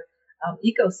advisor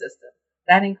ecosystem.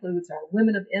 That includes our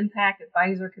Women of Impact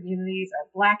advisor communities, our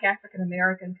Black African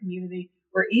American community.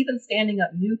 We're even standing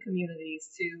up new communities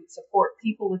to support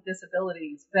people with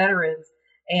disabilities, veterans,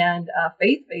 and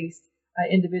faith-based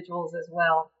individuals as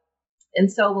well.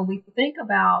 And so when we think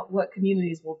about what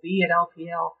communities will be at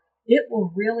LPL, it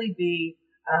will really be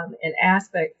an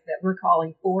aspect that we're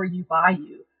calling For You, By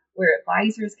You, where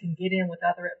advisors can get in with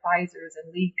other advisors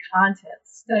and lead content,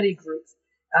 study groups,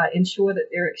 ensure that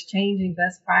they're exchanging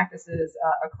best practices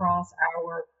across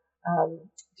our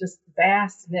just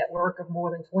vast network of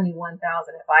more than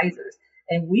 21,000 advisors.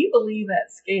 And we believe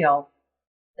at scale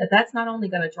that that's not only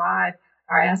going to drive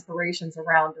our aspirations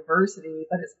around diversity,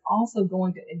 but it's also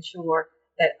going to ensure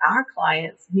that our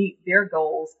clients meet their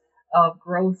goals of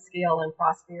growth, scale, and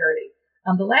prosperity.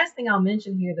 The last thing I'll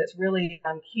mention here that's really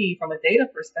key from a data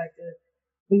perspective,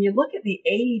 when you look at the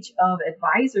age of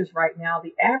advisors right now,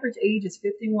 the average age is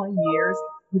 51 years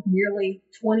with nearly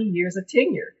 20 years of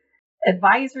tenure.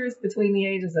 Advisors between the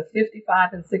ages of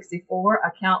 55 and 64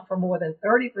 account for more than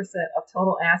 30% of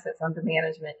total assets under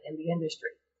management in the industry.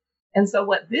 And so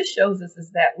what this shows us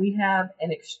is that we have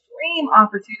an extreme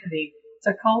opportunity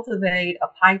to cultivate a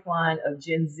pipeline of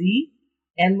Gen Z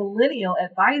and millennial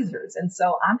advisors. And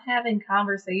so I'm having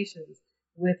conversations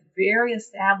with very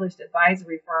established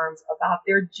advisory firms about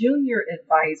their junior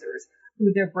advisors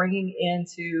who they're bringing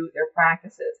into their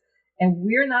practices. And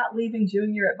we're not leaving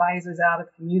junior advisors out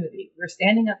of community. We're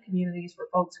standing up communities for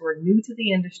folks who are new to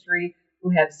the industry,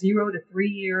 who have 0 to 3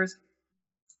 years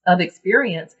of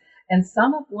experience. And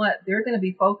some of what they're going to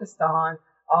be focused on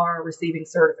are receiving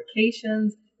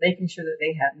certifications, making sure that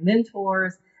they have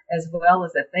mentors, as well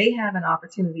as that they have an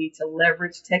opportunity to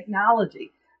leverage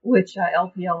technology, which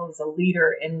LPL is a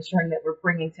leader in ensuring that we're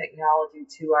bringing technology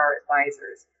to our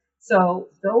advisors. So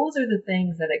those are the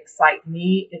things that excite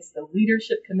me. It's the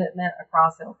leadership commitment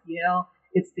across LPL.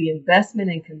 It's the investment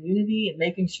in community and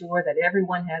making sure that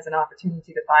everyone has an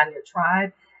opportunity to find their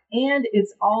tribe. And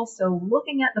it's also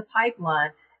looking at the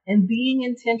pipeline and being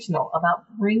intentional about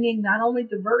bringing not only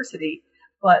diversity,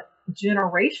 but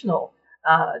generational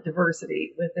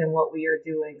diversity within what we are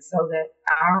doing so that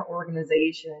our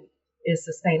organization is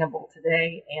sustainable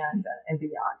today and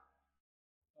beyond.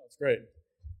 That's great.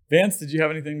 Vance, did you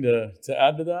have anything to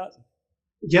add to that?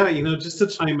 Yeah, just to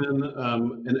chime in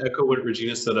and echo what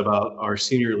Regina said about our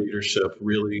senior leadership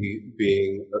really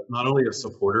being not only a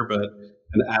supporter, but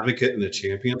an advocate and a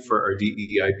champion for our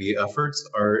DEIB efforts.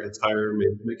 Our entire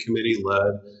management committee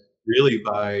led really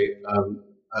by,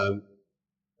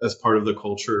 as part of the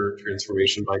culture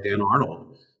transformation by Dan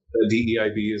Arnold. The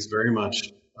DEIB is very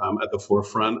much at the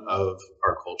forefront of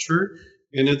our culture,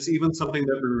 and it's even something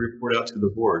that we report out to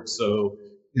the board. So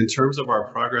in terms of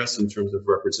our progress, in terms of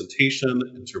representation,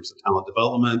 in terms of talent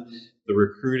development, the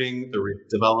recruiting, the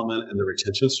development, and the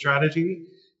retention strategy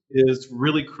is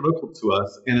really critical to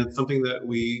us. And it's something that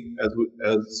we,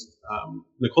 as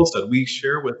Nicole said, we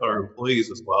share with our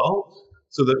employees as well,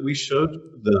 so that we showed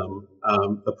them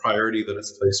the priority that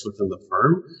is placed within the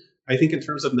firm. I think in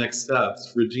terms of next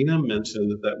steps, Regina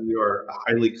mentioned that we are a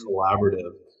highly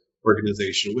collaborative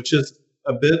organization, which is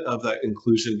a bit of that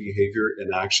inclusion behavior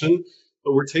in action.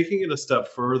 But we're taking it a step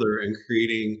further and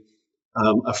creating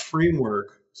a framework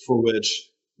for which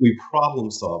we problem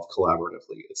solve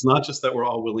collaboratively. It's not just that we're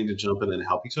all willing to jump in and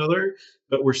help each other,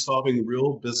 but we're solving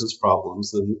real business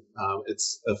problems. And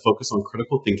it's a focus on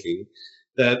critical thinking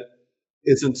that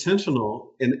is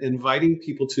intentional in inviting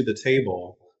people to the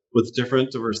table with different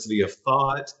diversity of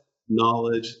thought,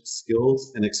 knowledge,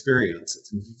 skills, and experience.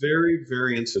 It's very,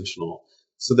 very intentional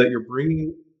so that you're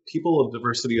bringing people of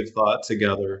diversity of thought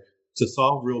together to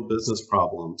solve real business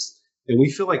problems. And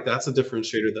we feel like that's a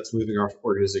differentiator that's moving our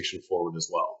organization forward as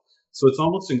well. So it's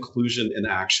almost inclusion in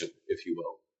action, if you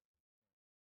will.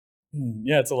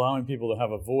 Yeah, it's allowing people to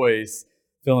have a voice,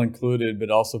 feel included, but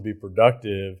also be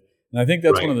productive. And I think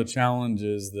that's Right. one of the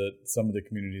challenges that some of the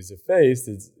communities have faced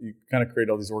is you kind of create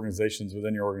all these organizations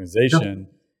within your organization,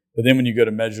 but then when you go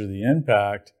to measure the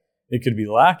impact, it could be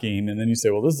lacking. And then you say,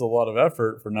 well, this is a lot of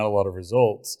effort for not a lot of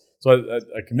results. So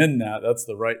I commend that. That's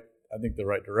the right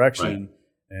direction,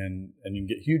 and you can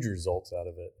get huge results out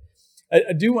of it.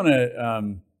 I do want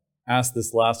to ask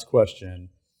this last question.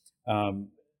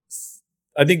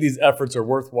 I think these efforts are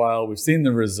worthwhile. We've seen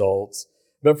the results,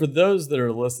 but for those that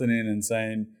are listening and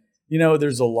saying,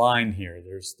 there's a line here.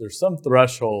 There's some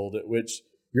threshold at which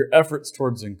your efforts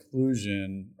towards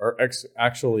inclusion are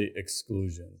actually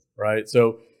exclusion, right?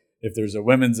 So if there's a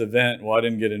women's event, well, I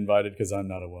didn't get invited because I'm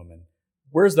not a woman.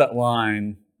 Where's that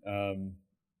line?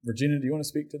 Regina, do you want to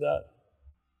speak to that?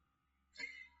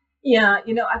 Yeah,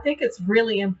 I think it's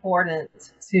really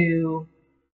important to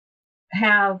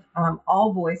have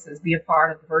all voices be a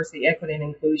part of diversity, equity, and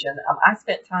inclusion. I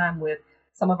spent time with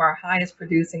some of our highest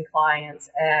producing clients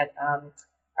at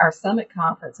our summit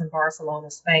conference in Barcelona,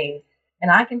 Spain.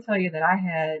 And I can tell you that I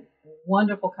had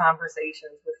wonderful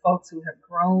conversations with folks who have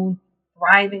grown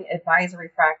thriving advisory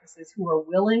practices who are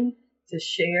willing to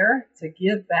share, to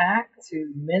give back,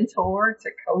 to mentor, to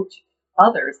coach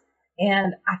others.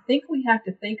 And I think we have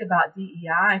to think about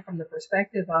DEI from the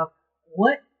perspective of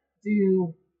what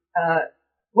do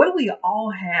we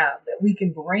all have that we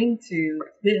can bring to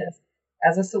this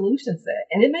as a solution set?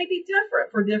 And it may be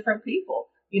different for different people.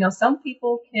 Some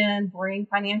people can bring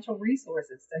financial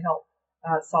resources to help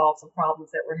solve some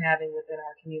problems that we're having within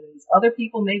our communities. Other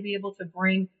people may be able to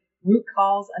bring root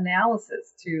cause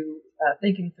analysis to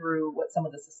thinking through what some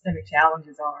of the systemic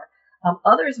challenges are.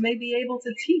 Others may be able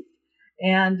to teach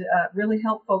and really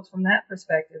help folks from that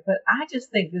perspective. But I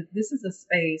just think that this is a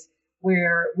space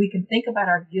where we can think about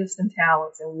our gifts and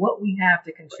talents and what we have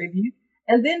to contribute,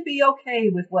 and then be okay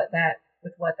with what that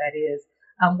is.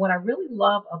 What I really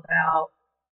love about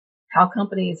how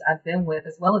companies I've been with,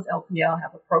 as well as LPL,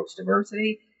 have approached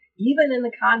diversity, even in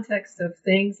the context of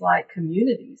things like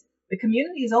communities. The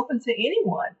community is open to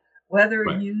anyone, whether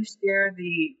Right. you share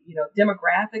the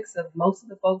demographics of most of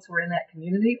the folks who are in that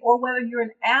community, or whether you're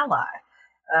an ally.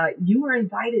 You are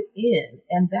invited in,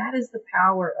 and that is the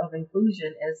power of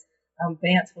inclusion. As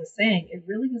Vance was saying, it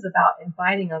really is about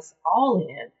inviting us all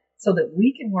in so that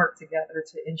we can work together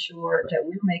to ensure that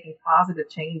we're making positive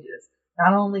changes,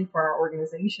 not only for our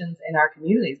organizations and our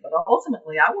communities, but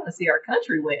ultimately, I want to see our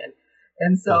country win.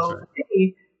 And That's so, right. for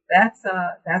me,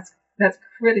 that's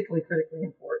critically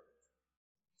important.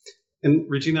 And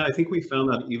Regina, I think we found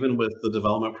that even with the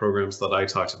development programs that I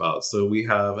talked about. So we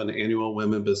have an annual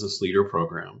Women Business Leader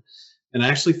program. And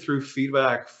actually, through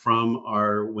feedback from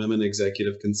our women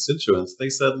executive constituents, they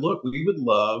said, look, we would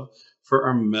love for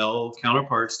our male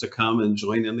counterparts to come and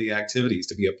join in the activities,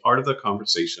 to be a part of the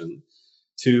conversation,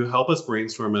 to help us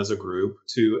brainstorm as a group,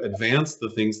 to advance the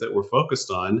things that we're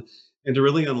focused on, and to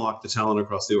really unlock the talent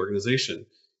across the organization.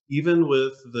 Even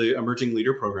with the Emerging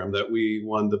Leader program that we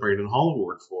won the Brandon Hall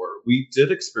Award for, we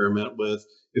did experiment with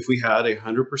if we had a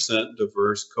 100%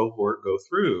 diverse cohort go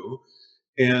through.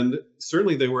 And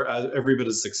certainly they were every bit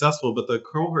as successful, but the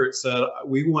cohort said,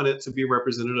 we want it to be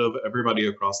representative of everybody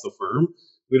across the firm.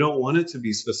 We don't want it to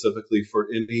be specifically for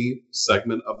any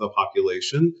segment of the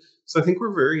population. So I think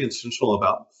we're very intentional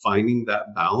about finding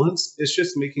that balance. It's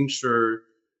just making sure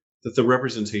that the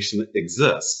representation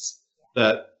exists,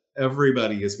 that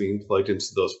everybody is being plugged into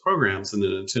those programs in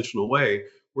an intentional way,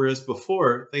 whereas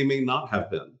before they may not have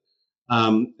been.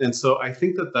 And so I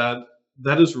think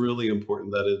that is really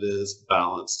important, that it is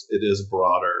balanced, it is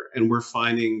broader, and we're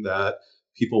finding that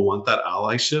people want that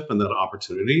allyship and that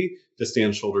opportunity to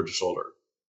stand shoulder to shoulder.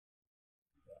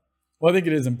 Well, I think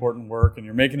it is important work, and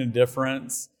you're making a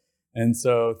difference. And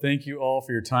so thank you all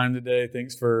for your time today.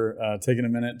 Thanks for taking a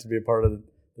minute to be a part of the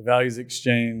Values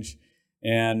Exchange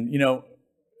and,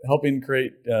 helping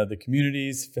create the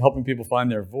communities, helping people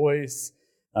find their voice.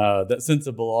 That sense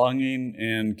of belonging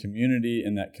and community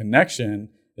and that connection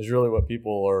is really what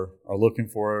people are looking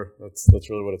for. That's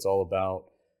really what it's all about.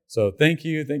 So thank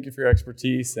you for your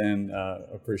expertise, and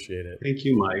appreciate it. Thank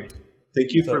you, Mike.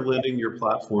 Thank you for lending your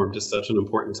platform to such an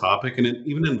important topic, and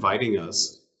even inviting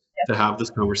us to have this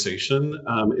conversation.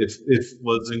 It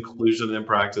was inclusion in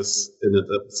practice in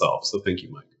itself. So thank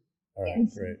you, Mike. All right,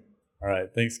 great. All right,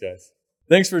 thanks, guys.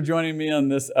 Thanks for joining me on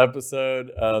this episode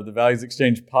of the Values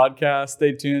Exchange podcast.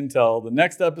 Stay tuned till the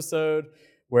next episode,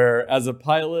 where as a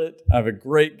pilot, I have a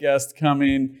great guest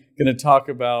coming, going to talk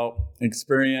about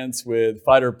experience with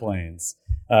fighter planes.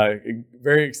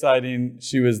 Very exciting.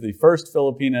 She was the first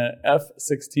Filipina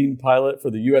F-16 pilot for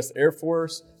the U.S. Air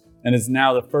Force and is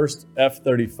now the first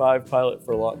F-35 pilot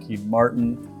for Lockheed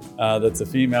Martin. That's a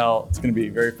female. It's going to be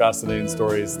very fascinating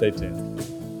stories. Stay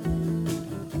tuned.